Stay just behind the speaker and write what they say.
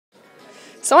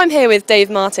So I'm here with Dave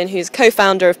Martin, who's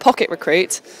co-founder of Pocket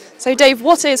Recruit. So Dave,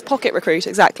 what is Pocket Recruit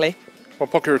exactly? Well,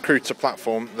 Pocket Recruit's a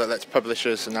platform that lets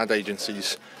publishers and ad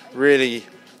agencies really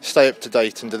stay up to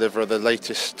date and deliver the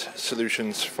latest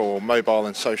solutions for mobile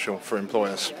and social for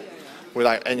employers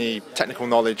without any technical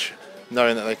knowledge,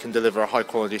 knowing that they can deliver a high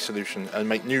quality solution and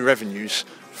make new revenues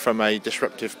from a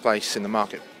disruptive place in the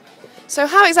market. So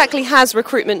how exactly has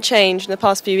recruitment changed in the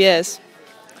past few years?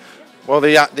 Well,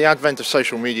 the advent of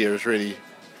social media has really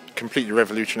completely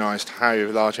revolutionised how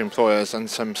large employers and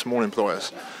some small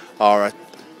employers are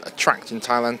attracting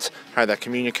talent, how they're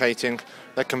communicating.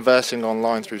 They're conversing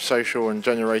online through social and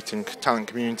generating talent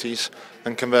communities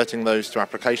and converting those to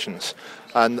applications.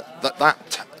 And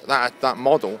that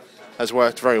model has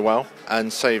worked very well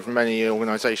and saved many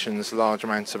organisations large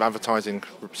amounts of advertising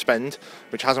spend,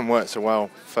 which hasn't worked so well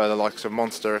for the likes of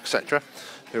Monster, etc.,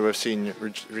 who have seen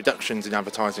reductions in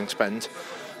advertising spend.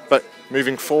 But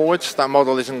moving forwards, that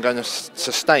model isn't going to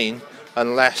sustain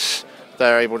unless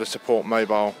they're able to support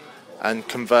mobile and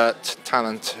convert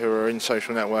talent who are in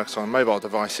social networks on mobile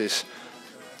devices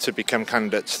to become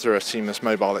candidates through a seamless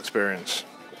mobile experience.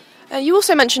 You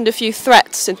also mentioned a few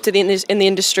threats in the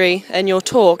industry in your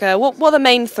talk. What are the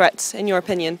main threats, in your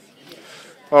opinion?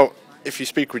 Well, if you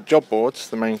speak with job boards,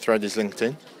 the main threat is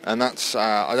LinkedIn, and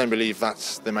I don't believe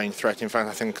that's the main threat. In fact,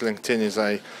 I think LinkedIn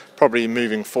is probably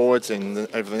moving forwards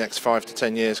over the next 5 to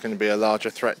 10 years going to be a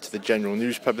larger threat to the general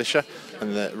news publisher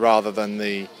rather than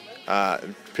the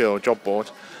pure job board.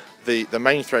 The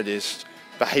main threat is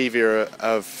behaviour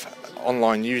of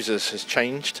online users has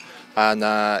changed, and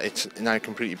it's now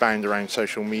completely bound around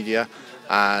social media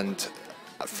and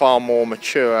far more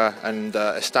mature and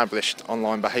established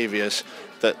online behaviours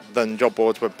than job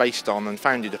boards were based on and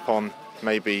founded upon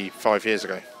maybe 5 years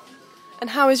ago. And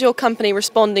how is your company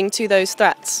responding to those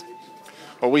threats?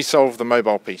 Well, we solve the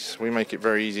mobile piece. We make it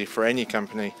very easy for any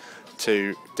company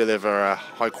to deliver a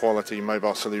high quality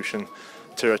mobile solution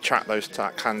to attract those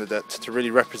candidates, to really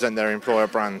represent their employer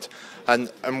brand. And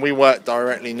we work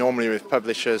directly normally with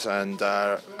publishers and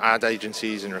ad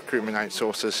agencies and recruitment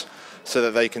outsourcers so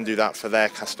that they can do that for their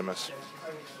customers.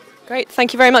 Great,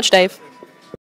 thank you very much, Dave.